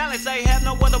unbalanced? I have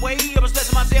no other way of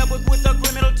expressing myself with a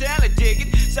criminal talent. Dig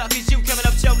it? Sucky you coming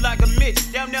up show like a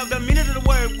midget. Down now the minute of the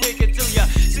word wicked to ya.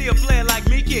 See a player like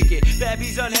me kick it.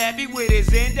 Babby's unhappy with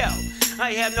his end out.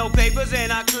 I have no papers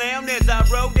and I clown as I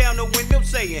roll down the window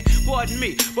saying, pardon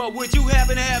me, but would you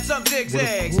happen to have some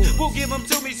zigzags? Well, give them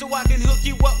to me so I can hook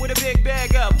you up with a big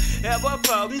bag of ever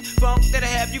potent funk that'll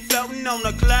have you floating on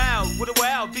a cloud with a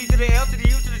wild P to the L to the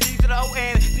U to the G to the O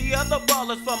and the other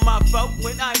ballers from my folk.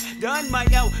 When I'm done, my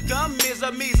outcome is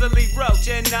a measly roach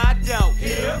and I don't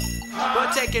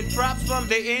but taking props from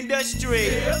the industry.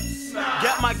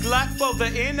 Got my Glock for the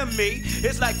enemy.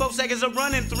 It's like 4 seconds of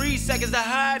running, 3 seconds to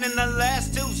hide, and the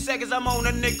last 2 seconds I'm on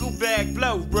a nickel bag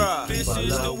blow, bruh. This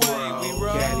is the way we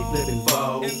roll. Caddy flipping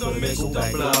foes, in the mix of the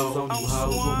blows on you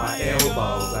hoes with my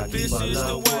elbows. This is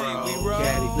the way we roll.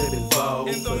 Caddy flipping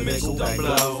foes, in the mix of the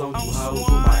blows on you hoes with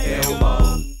my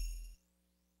elbows.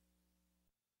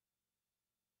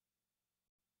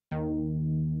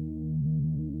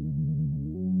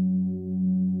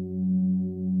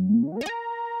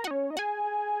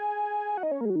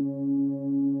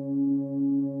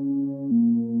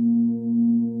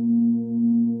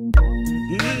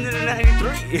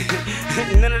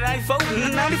 None of 94,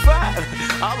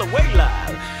 95, all the way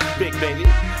live. Big baby,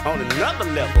 on another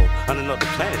level, on another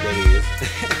planet that is.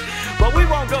 But we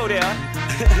won't go there.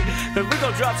 We're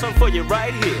gonna drop something for you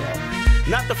right here.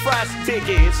 Not the fried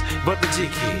tickets, but the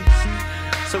jig kids.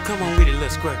 So come on with it, little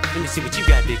squirt. Let me see what you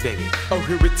got, big baby. Oh,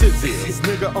 here it is,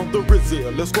 nigga on the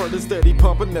Rizzill. Let's squirt is steady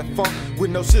pumping that funk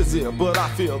with no shizzle. But I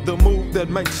feel the move that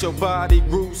makes your body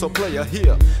groove. So player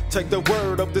here, take the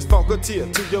word of this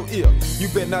funketeer to your ear. You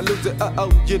better not lose it,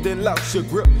 you done lost your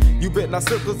grip. You better not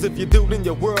slip, cause if you do, then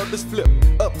your world is flipped.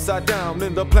 Upside down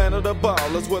in the planet of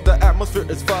ballers, where the atmosphere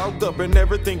is fogged up and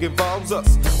everything involves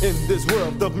us. In this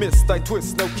world of mist, I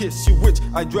twist, no kiss you, which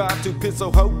I drive to piss.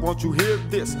 So ho, won't you hear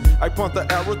this? I point the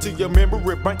arrow to your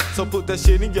memory bank, so put that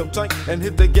shit in your tank and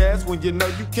hit the gas when you know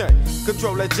you can't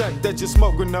control that jank that you're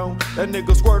smoking on. That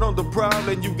nigga squirt on the prowl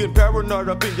and you get paranoid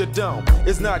up in your dome.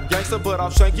 It's not gangster, but I'll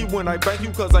shank you when I bank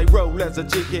you, cause I roll as a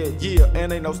jighead, yeah,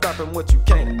 and ain't no stopping what you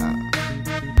can't.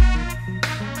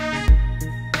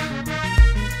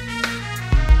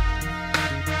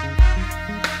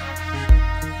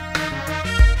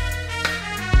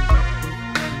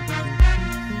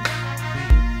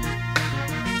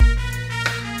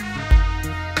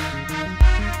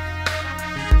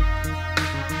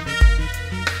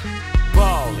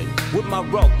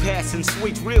 road, passing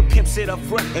sweets. Real pimps sit up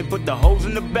front and put the hoes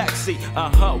in the backseat. A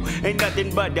hoe ain't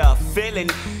nothing but a feeling.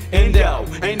 Endo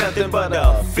ain't nothing but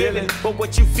a feeling. But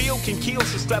what you feel can kill,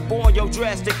 so strap on your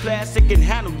drastic plastic and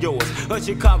handle yours. A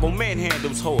Chicago man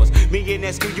handles horse. Me and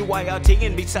SQUYRT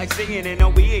and be sightseeing and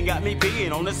OBN got me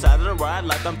peeing on the side of the ride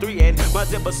like I'm 3 and my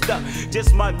zipper stuck.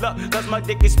 Just my luck, cause my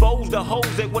dick exposed the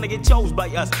hoes that wanna get chose by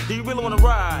us. Do you really wanna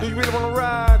ride? Do you really wanna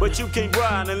ride? But you can't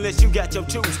ride unless you got your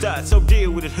tubes tied. So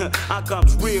deal with it, huh? I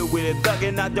comes real with it.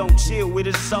 Thuggin', I don't chill with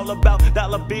it. It's all about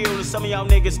dollar bills, and some of y'all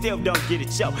niggas still don't get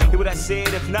it, yo. Hear what I said?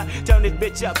 If not, turn this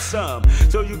bitch up some,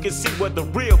 so you can see where the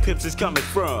real pimps is coming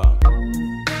from.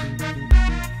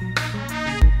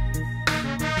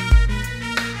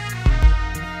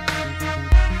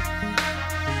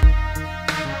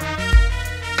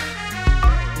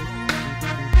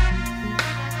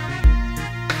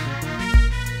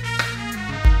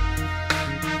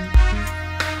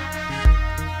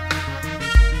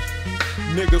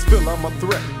 Niggas feel I'm a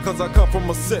threat, cause I come from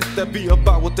a set that be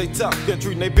about what they talk and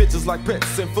treating they bitches like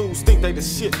pets. And fools think they the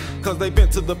shit, cause they been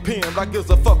to the pen. I gives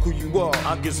a fuck who you are,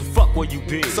 I gives a fuck where you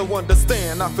been. So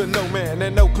understand, I feel no man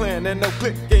and no clan and no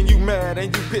clique. And you mad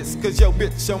and you pissed cause your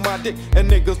bitch on my dick.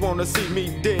 And niggas wanna see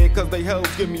me dead cause they hoes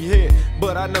give me head.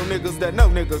 But I know niggas that know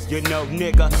niggas. You know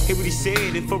nigga, hear what he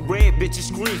said. Infrared bitches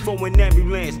scream for an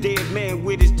ambulance. Dead man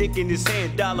with his dick in his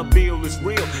hand. Dollar bill is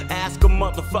real. Ask a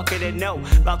motherfucker that know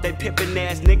about that pimpin'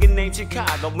 ass nigga named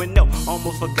Chicago. And no,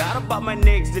 almost forgot about my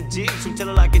niggas, the jigs who tell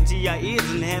it like a GI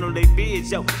is and handle they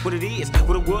biz. Yo, what it is,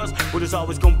 what it was, what it's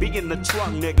always gonna be in the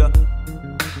trunk, nigga.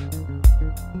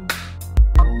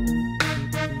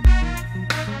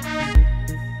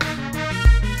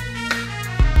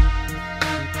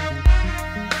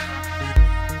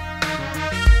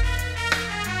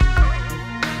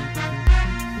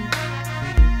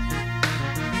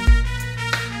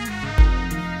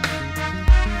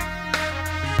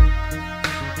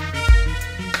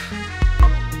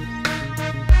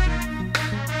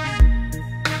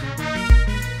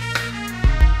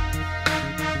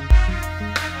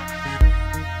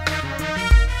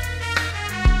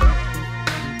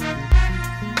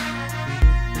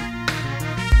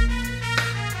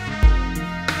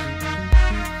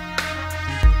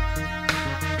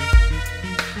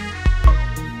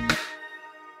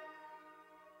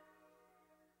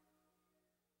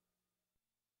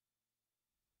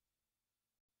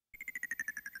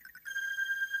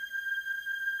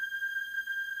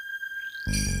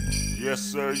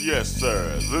 Yes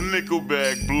sir, the nickel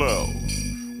bag blows.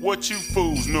 What you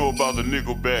fools know about the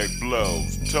nickel bag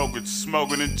blows? Talking,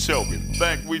 smoking, and choking.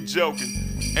 Think we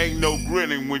joking? Ain't no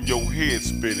grinning when your head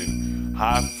spinning.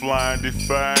 High flying,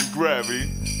 defying gravity,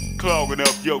 clogging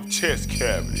up your chest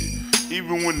cavity.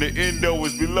 Even when the endo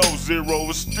is below zero,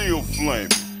 it's still flaming.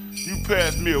 You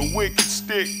pass me a wicked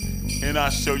stick, and I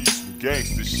show you some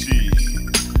gangster shit.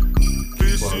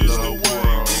 This is the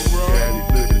way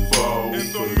we roll.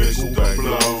 In the midst of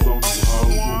blows,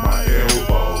 my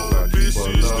elbows. This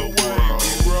is the way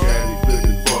we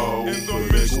roll. In the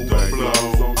midst of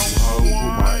blows,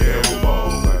 my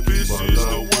elbows. This is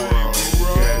the way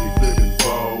we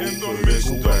roll. In the midst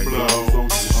of blows,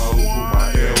 my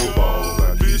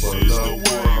elbows. This is the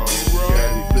way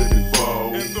we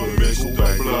roll. In the midst of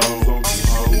blows,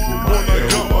 when I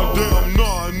got my damn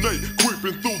 9-8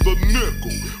 creeping through the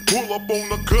nickel. Pull up on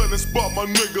the cut and spot my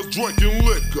niggas drinking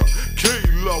liquor.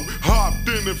 Kilo, hopped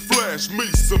in and flashed me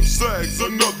some sags.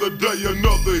 Another day,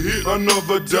 another hit,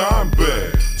 another dime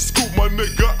bag. Scoop my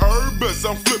nigga herb as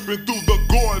I'm flipping through the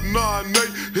garden.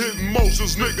 9-8, hitting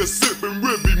motions, niggas sipping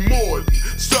Ribby Morton.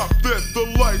 Stopped at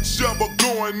the light, shower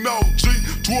going OG.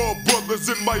 12 brothers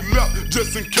in my lap,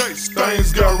 just in case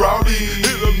things got rowdy.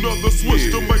 Hit another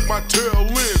switch to make my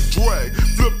tail end drag.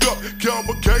 Flipped up,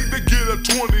 cavalcade to get a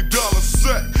 $20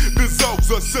 sack. This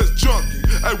Oxa says junkie,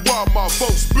 and while my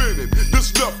phone spinning, this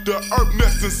stuff the herb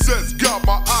nesting says got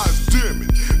my eyes dimming.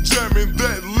 Jamming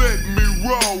that let me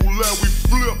roll, and we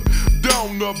flip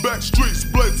down the back streets,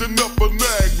 blazing up a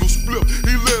Naglu split.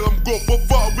 He let him go for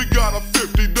 5, we got a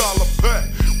 $50 pack.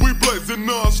 We blazing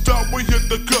non-stop, we hit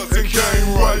the cuts and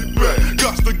came right back.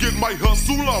 Got to get my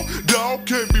hustle on, dog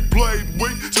can't be played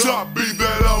with. Top be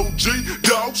that OG,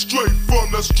 dog straight from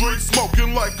the street,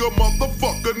 smoking like a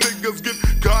motherfucker. Niggas get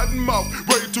cotton mouth,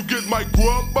 ready to get my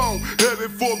grub on, headed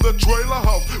for the trailer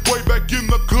house. Way back in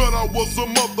the cut, I was a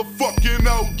motherfucking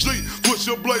OG. Switch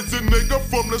your blazing nigga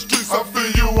from the streets, I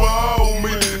feel you owe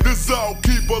me. This all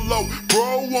keep a low,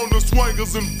 bro on the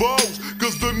swingers and bows,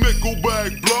 cause the nickel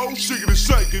bag blows, shaking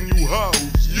shaking you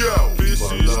hoes. Yo, this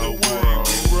is the way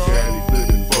we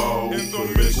roll. In the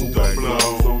midst of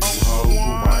blows,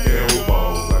 my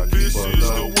elbows. This is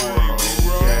the way we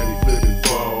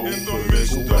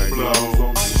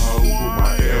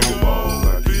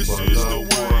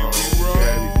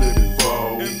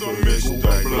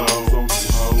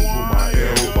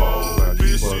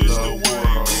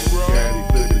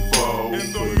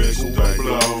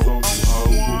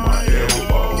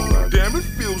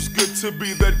to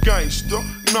be that gangster.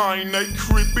 9-8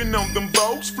 creeping on them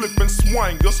Vogues, flipping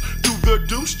swangers. Do the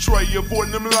deuce tray,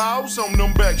 avoiding them laws on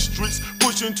them back streets.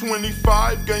 Pushing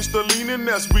 25, gangster leaning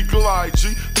as we glide,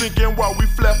 G. Thinking while we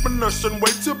flapping a certain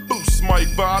way to boost my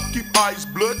vibe. Keep ice,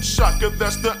 blood, shocker,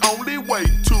 that's the only way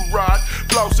to ride.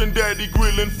 Flossing, daddy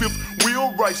grilling, fifth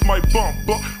wheel, rice my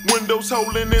bumper. Windows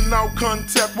holding in out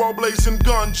contact while blazing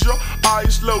ganja.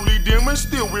 Eyes slowly dimming,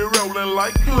 still we're rolling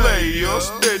like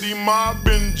players. Steady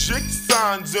mobbing, jig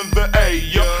signs in the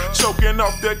air. Choking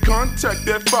off that contact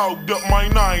that fogged up my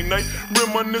 9-8.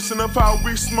 Reminiscing of how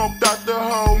we smoked out the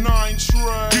whole 9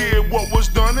 tray. Did what was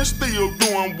done and still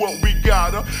doing what we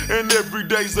gotta. And every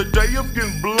day's a day of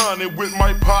getting blunted with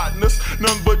my partners.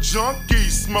 None but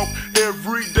junkies smoke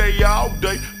every day, all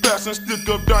day. Passing stick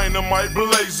of dynamite,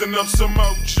 blazing up some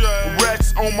OJ.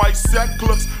 Racks on my sack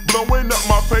clucks, blowing up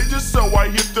my pages. So I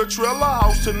hit the trailer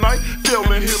house tonight.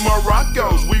 Fell and hit my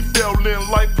Roccos. We fell in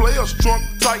like players, drunk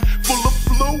tight, full of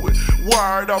fluid.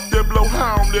 Wired off that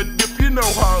blowhound, that dip, you know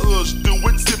how us do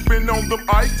it. Sipping on them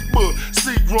iceberg,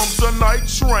 Seagram's a night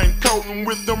train. Coating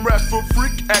with them rats for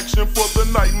freak action for the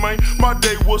night, man. My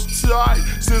day was tight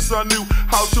since I knew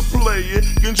how to play it.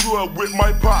 Get drunk with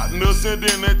my partners and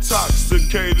then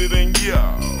intoxicated and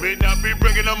yeah. May not be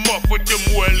bringing them up with them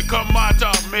welcome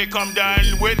matter. May come down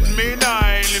with me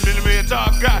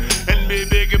 9mm guy. And me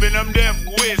big giving them death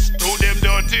wish to them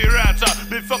dirty rats.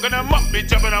 Be fucking them up, be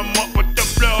chopping them up with the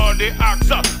bloody axe.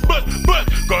 But,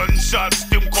 gunshots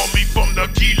them coming from the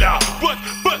killer. But,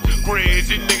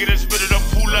 crazy nigga that spit it up,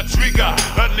 pull a trigger.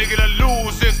 A nigga that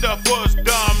lose is the first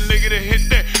dumb nigga that hit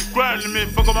that grind. Me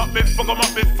fuck 'em up, me fuck 'em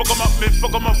up, me fuck 'em up, me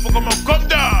fuck 'em up, fuck 'em up, come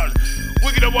down.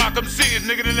 We get a walk 'em seas,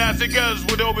 nigga the nasty girls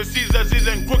with overseas that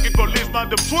season crooked policeman.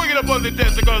 Them swinging up on the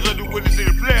testicles of the witness in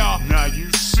the player. Now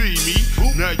you see me,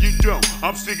 now you don't.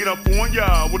 I'm sticking up on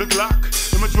y'all with a Glock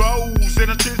in my drawers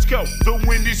and a trench coat. The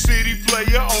Windy City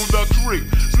player on the creek.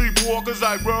 Sleepwalkers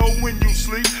I roll when you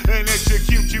sleep and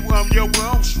execute you on your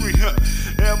own street.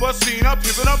 Ever seen a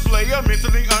pimpin' a player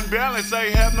mentally unbalanced? I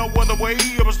have no other way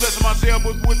of expressing myself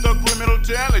but with a criminal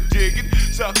talent. Dig it,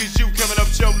 sucky shoe coming up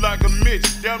show like a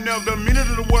midget. Down there the minute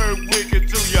of the word wicked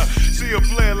to ya. See a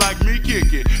player like me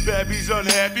kick it. Babby's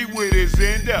unhappy with his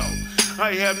endo.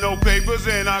 I have no papers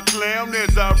and I clown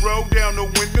as I roll down the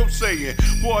window saying,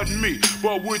 pardon me,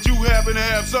 but would you happen to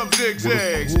have some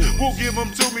zigzags? Well, give them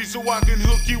to me so I can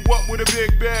hook you up with a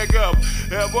big bag of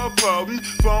ever-potent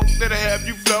funk that'll have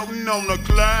you floating on a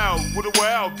cloud with a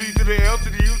wild P to the L to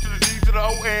the U to the D to the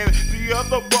O and the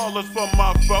other ballers from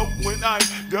my folk. When I'm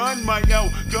done, my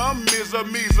outcome is a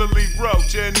measly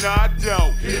roach and I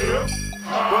don't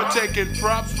but taking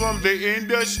props from the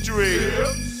industry.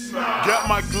 Got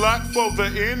my Glock for the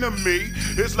enemy.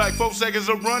 It's like 4 seconds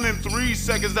of running, 3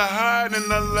 seconds to hide. In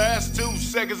the last 2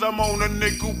 seconds, I'm on a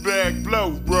nickel bag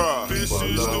blow, bruh. This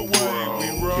is the way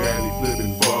we roll. Caddy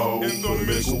flipping balls, in the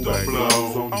midst of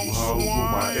blow. On you hoes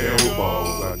with my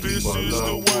elbows. I this keep is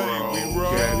the way we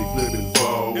roll. Caddy flipping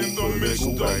balls, in the midst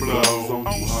of blow.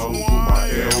 On you hoes with my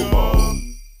elbows.